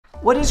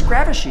What is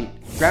GraviSheet?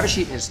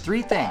 GraviSheet is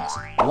three things.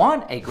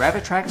 One, a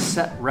GraviTrax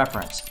set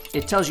reference.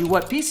 It tells you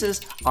what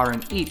pieces are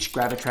in each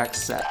GraviTrax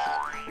set.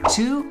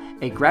 Two,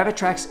 a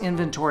GraviTrax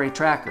inventory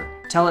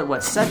tracker. Tell it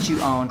what sets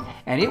you own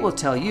and it will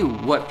tell you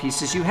what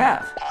pieces you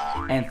have.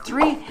 And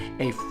three,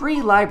 a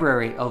free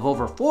library of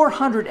over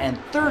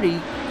 430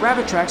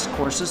 GraviTrax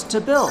courses to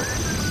build.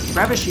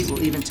 GraviSheet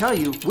will even tell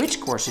you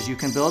which courses you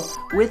can build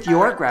with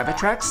your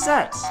GraviTrax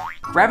sets.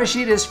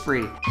 GraviSheet is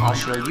free. I'll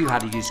show you how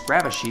to use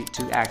GraviSheet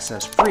to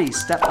access free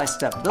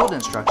step-by-step build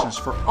instructions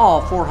for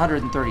all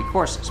 430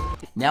 courses.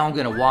 Now I'm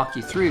going to walk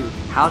you through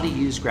how to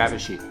use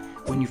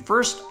GraviSheet. When you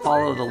first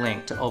follow the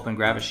link to open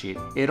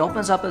GraviSheet, it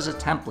opens up as a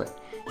template.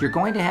 You're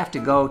going to have to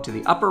go to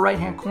the upper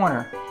right-hand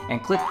corner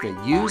and click the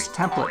Use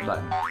Template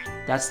button.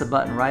 That's the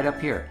button right up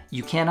here.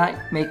 You cannot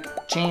make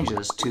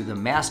changes to the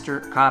master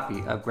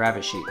copy of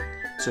GraviSheet.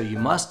 So you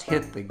must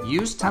hit the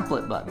Use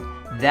Template button.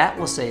 That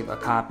will save a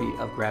copy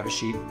of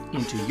GraviSheet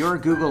into your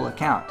Google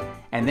account,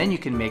 and then you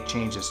can make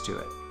changes to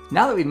it.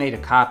 Now that we've made a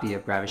copy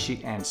of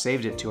GraviSheet and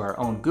saved it to our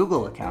own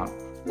Google account,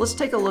 let's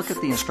take a look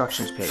at the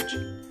instructions page.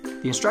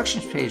 The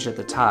instructions page at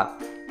the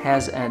top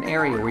has an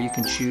area where you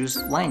can choose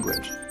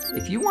language.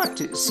 If you want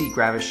to see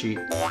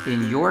GraviSheet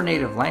in your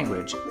native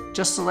language,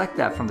 just select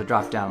that from the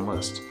drop-down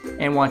list.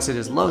 And once it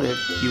is loaded,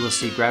 you will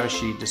see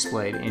GraviSheet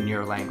displayed in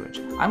your language.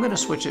 I'm going to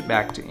switch it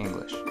back to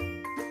English.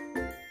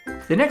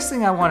 The next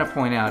thing I want to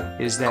point out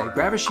is that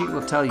GraviSheet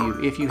will tell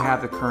you if you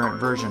have the current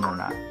version or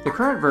not. The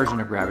current version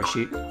of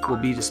GraviSheet will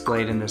be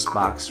displayed in this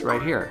box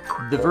right here.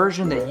 The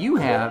version that you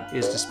have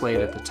is displayed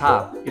at the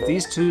top. If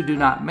these two do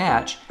not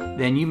match,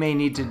 then you may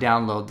need to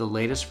download the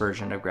latest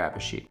version of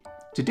GraviSheet.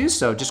 To do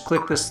so, just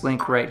click this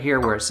link right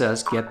here where it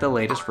says Get the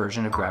latest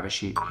version of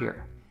GraviSheet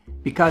here.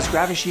 Because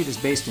GraviSheet is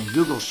based in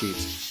Google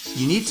Sheets,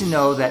 you need to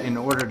know that in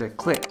order to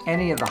click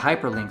any of the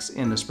hyperlinks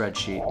in the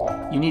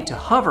spreadsheet, you need to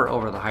hover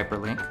over the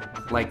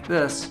hyperlink, like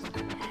this,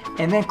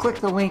 and then click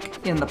the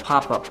link in the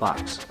pop-up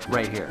box,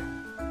 right here.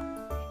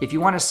 If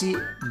you want to see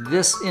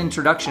this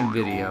introduction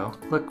video,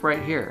 click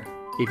right here.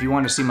 If you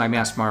want to see my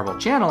Mass Marble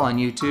channel on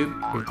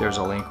YouTube, there's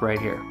a link right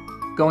here.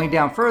 Going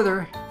down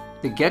further,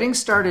 the Getting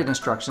Started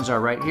instructions are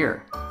right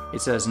here.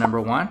 It says number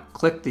 1,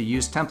 click the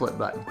Use Template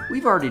button.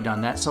 We've already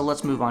done that, so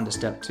let's move on to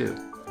step 2.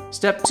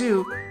 Step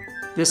 2,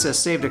 this has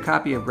saved a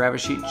copy of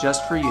GraviSheet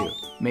just for you.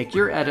 Make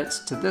your edits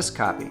to this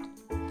copy.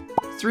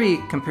 3,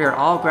 compare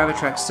all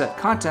GraviTrax set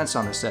contents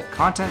on the Set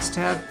Contents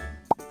tab.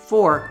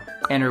 4,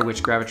 enter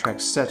which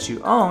GraviTrax sets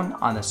you own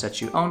on the Sets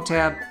You Own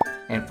tab.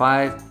 And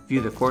 5,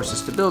 view the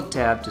Courses to Build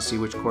tab to see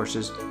which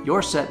courses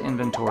your set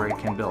inventory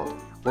can build.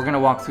 We're going to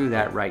walk through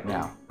that right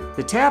now.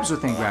 The tabs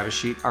within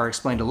GraviSheet are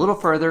explained a little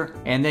further,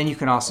 and then you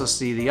can also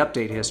see the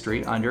update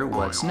history under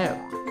What's New.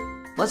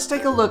 Let's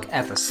take a look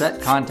at the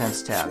Set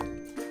Contents tab.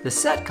 The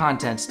Set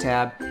Contents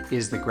tab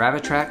is the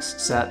GraviTrax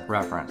set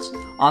reference.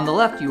 On the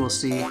left, you will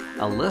see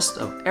a list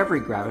of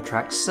every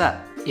GraviTrax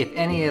set. If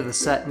any of the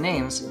set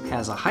names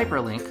has a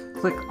hyperlink,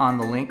 click on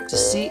the link to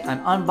see an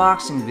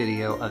unboxing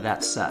video of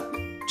that set.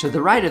 To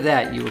the right of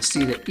that, you will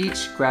see that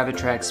each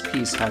GraviTrax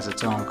piece has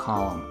its own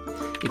column.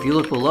 If you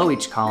look below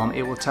each column,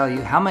 it will tell you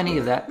how many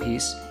of that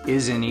piece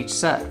is in each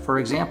set. For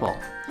example,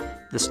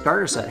 the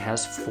starter set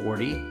has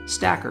 40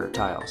 stacker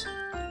tiles,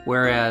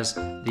 whereas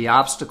the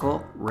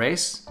obstacle,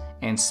 race,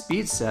 and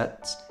speed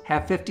sets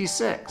have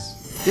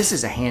 56. This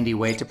is a handy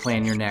way to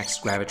plan your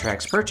next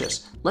GraviTrax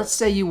purchase. Let's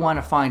say you want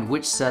to find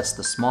which sets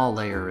the small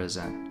layer is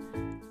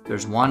in.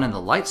 There's 1 in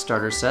the light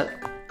starter set,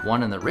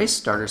 1 in the race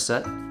starter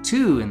set,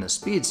 2 in the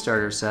speed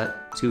starter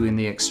set, 2 in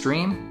the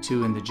extreme,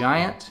 2 in the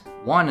giant,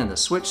 1 in the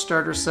switch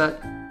starter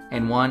set,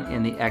 and 1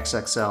 in the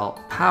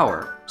XXL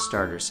power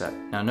starter set.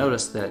 Now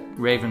notice that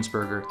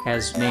Ravensburger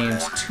has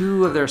named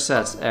 2 of their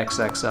sets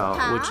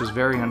XXL, which is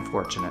very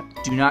unfortunate.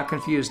 Do not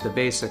confuse the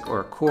basic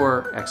or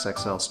core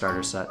XXL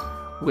starter set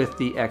with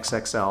the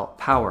XXL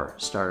power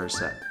starter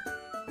set.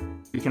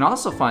 You can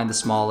also find the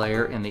small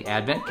layer in the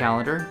Advent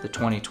Calendar, the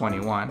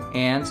 2021,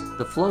 and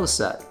the Flow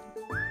set.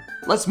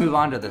 Let's move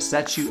on to the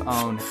Sets You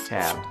Own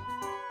tab.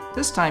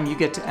 This time you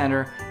get to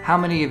enter how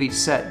many of each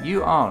set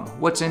you own,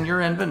 what's in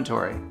your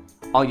inventory.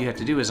 All you have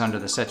to do is under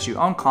the Sets You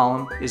Own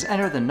column is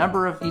enter the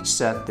number of each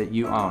set that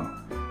you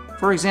own.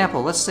 For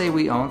example, let's say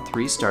we own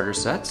 3 starter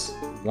sets,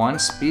 1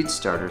 speed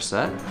starter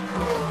set,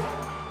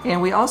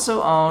 and we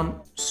also own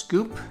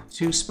scoop,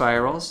 2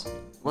 spirals.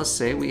 Let's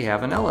say we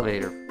have an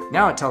elevator.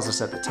 Now it tells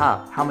us at the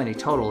top how many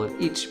total of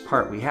each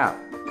part we have.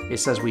 It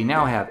says we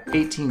now have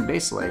 18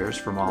 base layers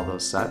from all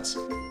those sets,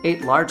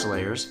 8 large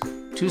layers,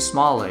 2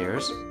 small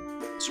layers.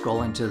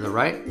 Scrolling to the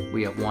right,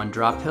 we have 1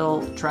 drop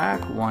hill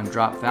track, 1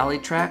 drop valley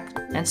track,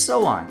 and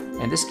so on.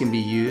 And this can be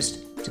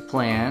used to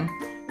plan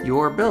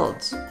your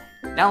builds.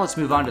 Now let's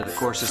move on to the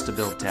Courses to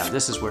Build tab.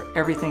 This is where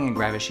everything in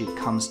GraviSheet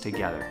comes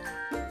together.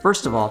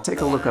 First of all,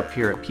 take a look up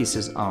here at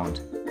Pieces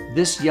Owned.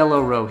 This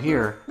yellow row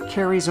here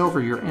carries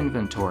over your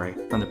inventory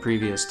from the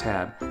previous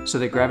tab so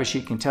that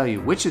GraviSheet can tell you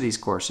which of these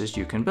courses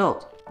you can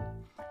build.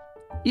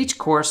 Each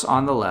course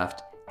on the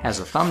left has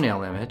a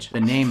thumbnail image,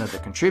 the name of the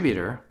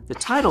contributor, the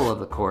title of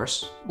the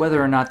course,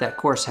 whether or not that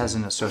course has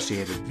an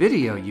associated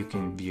video you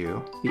can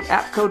view, the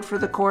app code for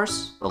the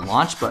course, the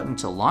launch button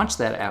to launch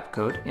that app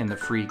code in the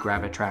free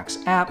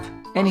GraviTrax app,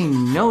 any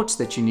notes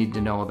that you need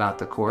to know about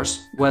the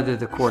course, whether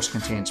the course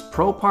contains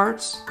pro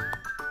parts,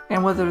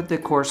 and whether the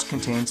course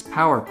contains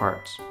power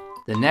parts.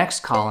 The next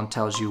column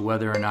tells you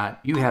whether or not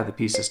you have the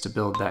pieces to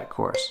build that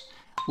course.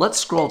 Let's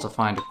scroll to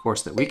find a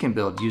course that we can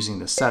build using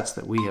the sets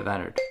that we have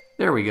entered.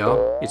 There we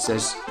go. It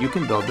says you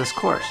can build this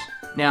course.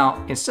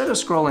 Now, instead of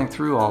scrolling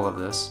through all of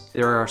this,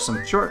 there are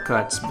some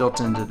shortcuts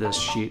built into this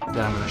sheet that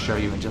I'm going to show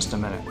you in just a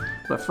minute.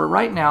 But for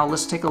right now,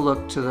 let's take a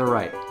look to the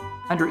right.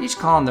 Under each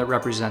column that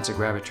represents a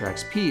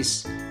GraviTrax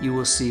piece, you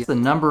will see the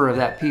number of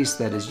that piece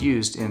that is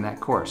used in that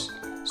course.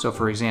 So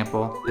for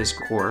example, this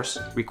course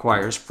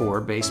requires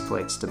 4 base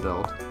plates to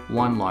build,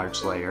 1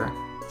 large layer,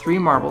 3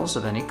 marbles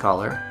of any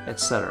color,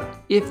 etc.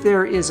 If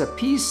there is a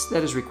piece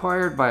that is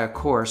required by a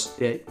course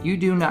that you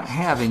do not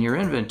have in your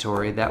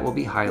inventory, that will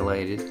be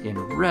highlighted in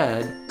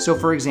red. So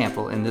for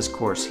example, in this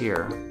course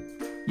here,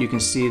 you can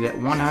see that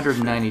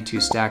 192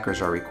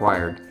 stackers are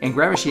required, and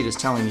GraviSheet is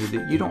telling you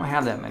that you don't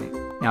have that many.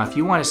 Now, if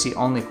you want to see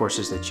only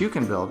courses that you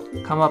can build,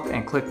 come up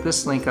and click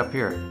this link up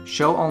here,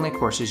 Show Only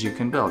Courses You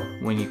Can Build.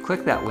 When you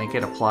click that link,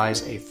 it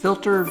applies a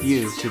filter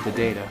view to the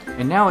data,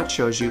 and now it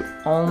shows you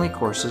only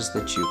courses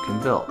that you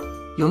can build.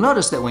 You'll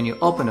notice that when you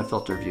open a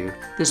filter view,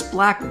 this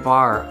black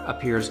bar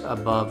appears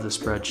above the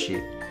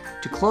spreadsheet.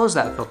 To close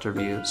that filter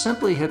view,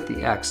 simply hit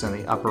the X in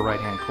the upper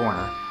right-hand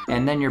corner,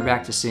 and then you're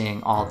back to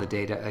seeing all the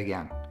data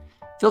again.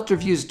 Filter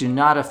views do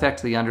not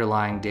affect the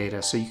underlying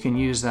data, so you can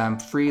use them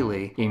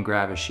freely in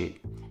GraviSheet.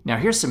 Now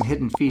here's some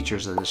hidden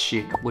features of this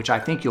sheet, which I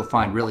think you'll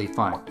find really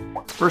fun.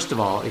 First of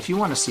all, if you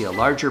want to see a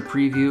larger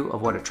preview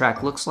of what a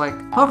track looks like,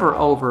 hover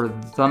over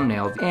the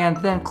thumbnail and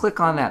then click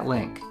on that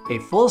link. A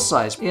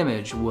full-size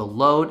image will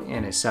load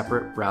in a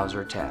separate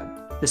browser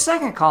tab. The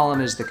second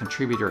column is the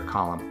contributor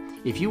column.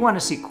 If you want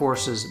to see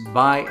courses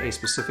by a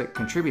specific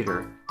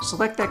contributor,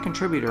 select that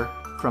contributor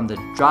from the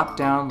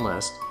drop-down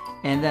list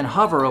and then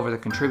hover over the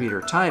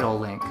contributor title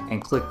link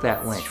and click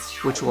that link,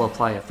 which will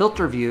apply a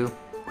filter view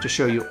to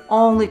show you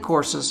only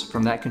courses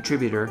from that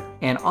contributor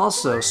and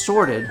also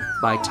sorted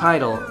by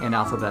title in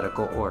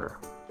alphabetical order.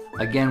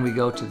 Again, we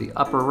go to the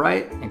upper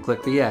right and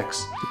click the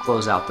X to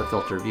close out the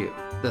filter view.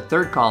 The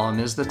third column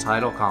is the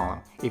title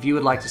column. If you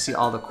would like to see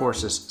all the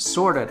courses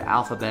sorted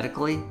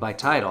alphabetically by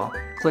title,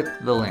 click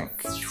the link.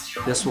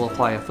 This will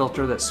apply a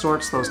filter that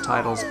sorts those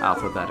titles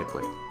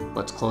alphabetically.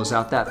 Let's close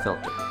out that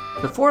filter.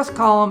 The fourth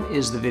column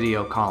is the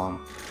video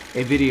column.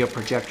 A video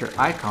projector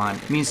icon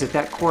means that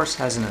that course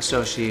has an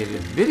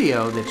associated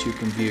video that you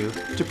can view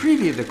to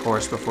preview the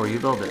course before you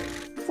build it.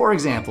 For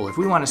example, if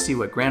we want to see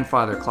what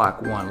Grandfather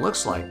Clock 1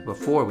 looks like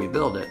before we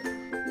build it,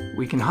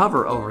 we can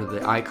hover over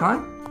the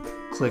icon,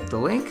 click the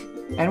link,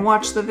 and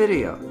watch the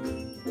video.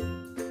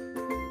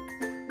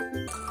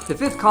 The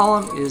fifth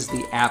column is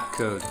the app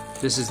code.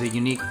 This is the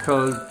unique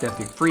code that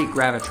the free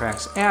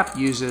GraviTrax app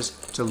uses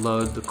to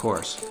load the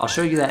course. I'll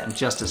show you that in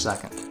just a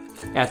second.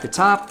 At the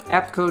top,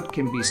 app code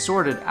can be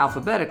sorted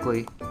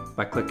alphabetically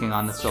by clicking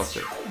on the filter.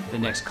 The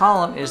next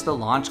column is the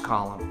launch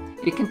column.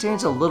 It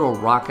contains a little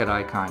rocket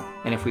icon,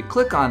 and if we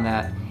click on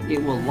that,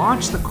 it will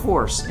launch the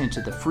course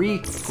into the free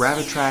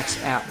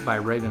GraviTrax app by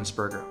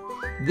Ravensburger.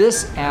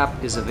 This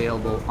app is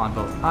available on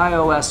both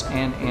iOS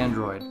and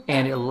Android,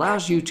 and it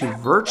allows you to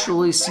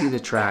virtually see the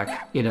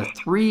track in a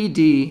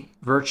 3D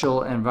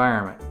virtual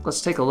environment.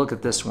 Let's take a look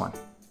at this one.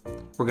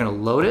 We're going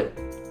to load it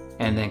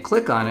and then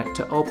click on it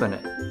to open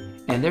it.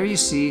 And there you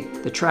see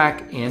the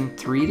track in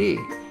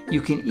 3D. You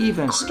can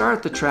even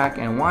start the track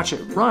and watch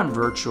it run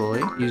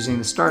virtually using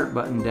the start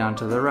button down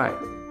to the right.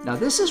 Now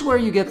this is where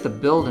you get the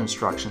build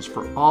instructions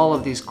for all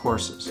of these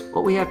courses.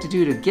 What we have to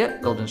do to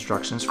get build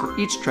instructions for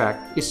each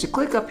track is to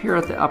click up here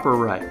at the upper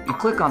right and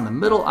click on the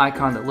middle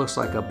icon that looks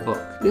like a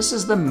book. This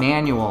is the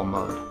manual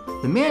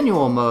mode. The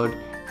manual mode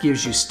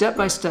gives you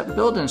step-by-step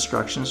build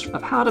instructions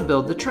of how to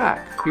build the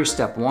track. Here's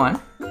step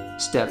 1,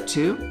 step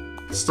 2,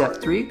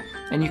 step 3,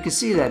 and you can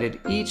see that at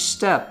each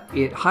step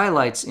it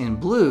highlights in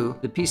blue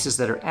the pieces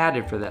that are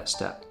added for that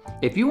step.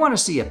 If you want to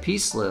see a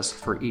piece list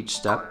for each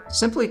step,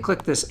 simply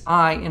click this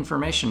I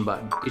information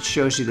button. It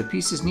shows you the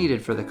pieces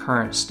needed for the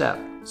current step.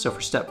 So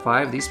for step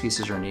 5, these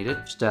pieces are needed,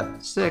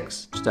 step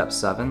 6, step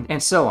 7,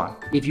 and so on.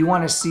 If you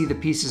want to see the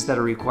pieces that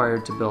are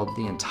required to build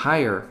the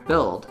entire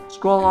build,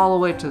 scroll all the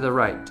way to the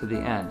right to the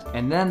end,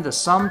 and then the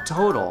sum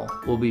total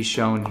will be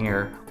shown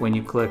here when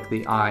you click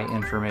the I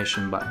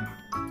information button.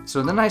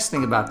 So the nice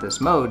thing about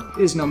this mode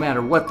is no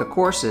matter what the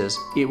course is,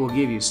 it will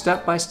give you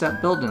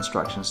step-by-step build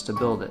instructions to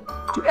build it.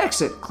 To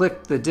exit,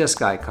 click the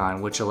disk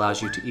icon, which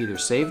allows you to either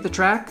save the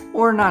track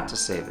or not to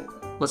save it.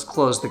 Let's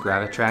close the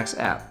GraviTrax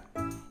app.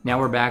 Now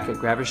we're back at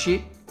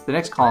GraviSheet. The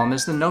next column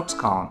is the notes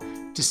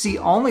column. To see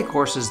only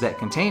courses that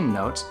contain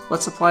notes,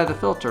 let's apply the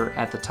filter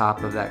at the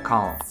top of that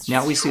column.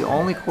 Now we see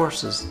only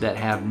courses that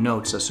have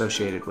notes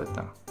associated with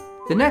them.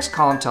 The next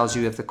column tells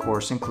you if the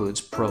course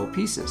includes pro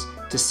pieces.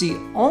 To see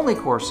only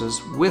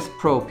courses with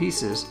pro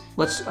pieces,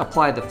 let's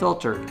apply the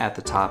filter at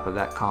the top of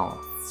that column.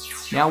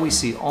 Now we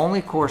see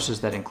only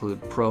courses that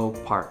include pro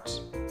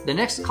parts. The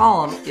next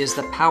column is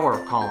the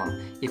power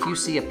column. If you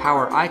see a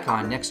power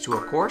icon next to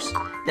a course,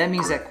 that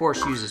means that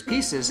course uses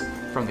pieces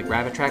from the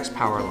GraviTrax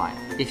power line.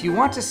 If you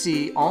want to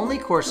see only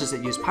courses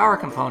that use power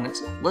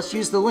components, let's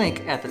use the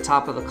link at the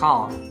top of the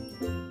column.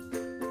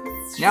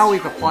 Now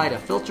we've applied a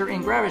filter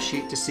in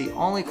GraviSheet to see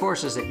only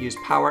courses that use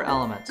power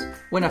elements.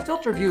 When a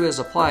filter view is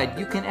applied,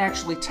 you can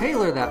actually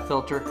tailor that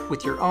filter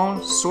with your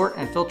own sort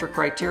and filter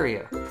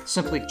criteria.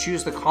 Simply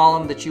choose the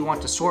column that you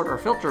want to sort or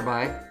filter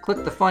by,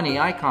 click the funny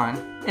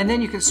icon, and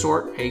then you can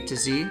sort A to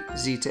Z,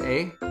 Z to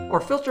A, or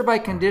filter by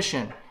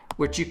condition,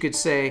 which you could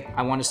say,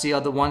 I want to see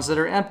all the ones that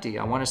are empty,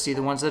 I want to see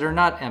the ones that are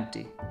not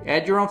empty.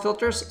 Add your own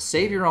filters,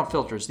 save your own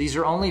filters. These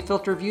are only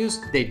filter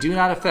views, they do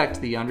not affect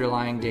the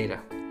underlying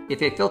data.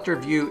 If a filter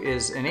view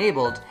is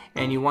enabled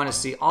and you want to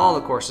see all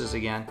the courses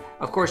again,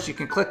 of course you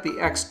can click the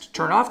X to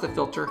turn off the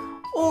filter,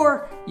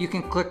 or you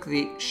can click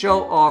the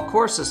Show All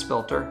Courses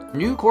filter.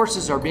 New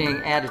courses are being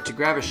added to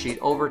GraviSheet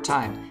over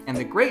time, and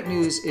the great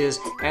news is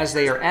as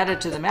they are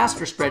added to the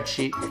master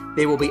spreadsheet,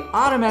 they will be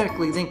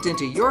automatically linked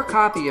into your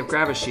copy of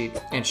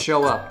GraviSheet and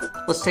show up.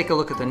 Let's take a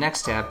look at the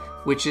next tab,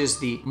 which is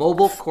the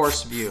Mobile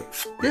Course View.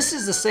 This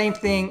is the same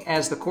thing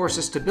as the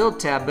Courses to Build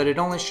tab, but it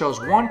only shows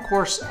one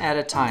course at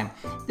a time.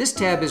 This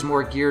tab is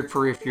more geared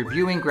for if you're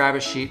viewing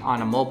GraviSheet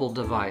on a mobile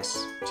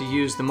device. To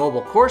use the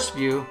Mobile Course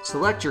View,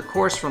 select your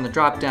course from the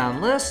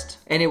drop-down list,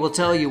 and it will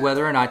tell you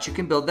whether or not you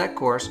can build that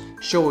course,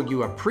 show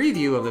you a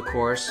preview of the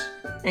course,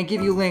 and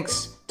give you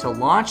links to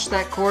launch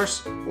that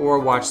course or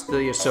watch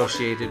the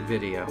associated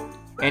video.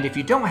 And if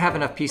you don't have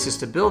enough pieces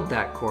to build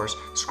that course,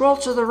 scroll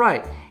to the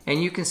right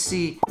and you can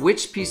see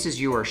which pieces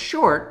you are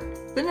short.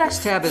 The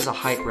next tab is a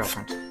height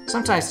reference.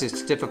 Sometimes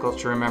it's difficult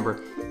to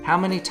remember how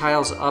many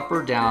tiles up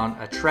or down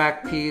a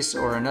track piece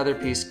or another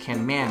piece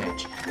can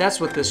manage.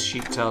 That's what this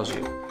sheet tells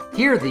you.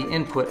 Here the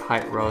input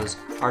height rows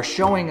are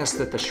showing us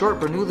that the short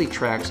Bernoulli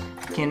tracks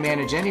can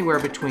manage anywhere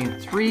between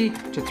 3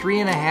 to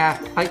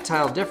 3.5 height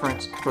tile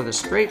difference for the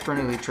straight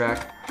Bernoulli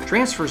track.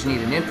 Transfers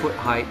need an input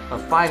height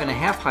of 5.5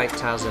 height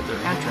tiles at their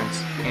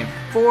entrance and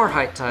 4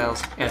 height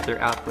tiles at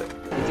their output.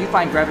 If you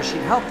find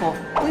GraviSheet helpful,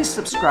 please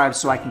subscribe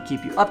so I can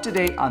keep you up to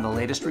date on the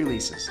latest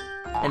releases.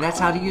 And that's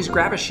how to use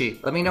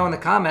GraviSheet. Let me know in the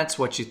comments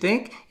what you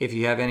think, if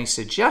you have any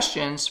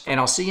suggestions, and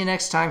I'll see you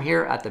next time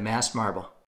here at the Masked Marble.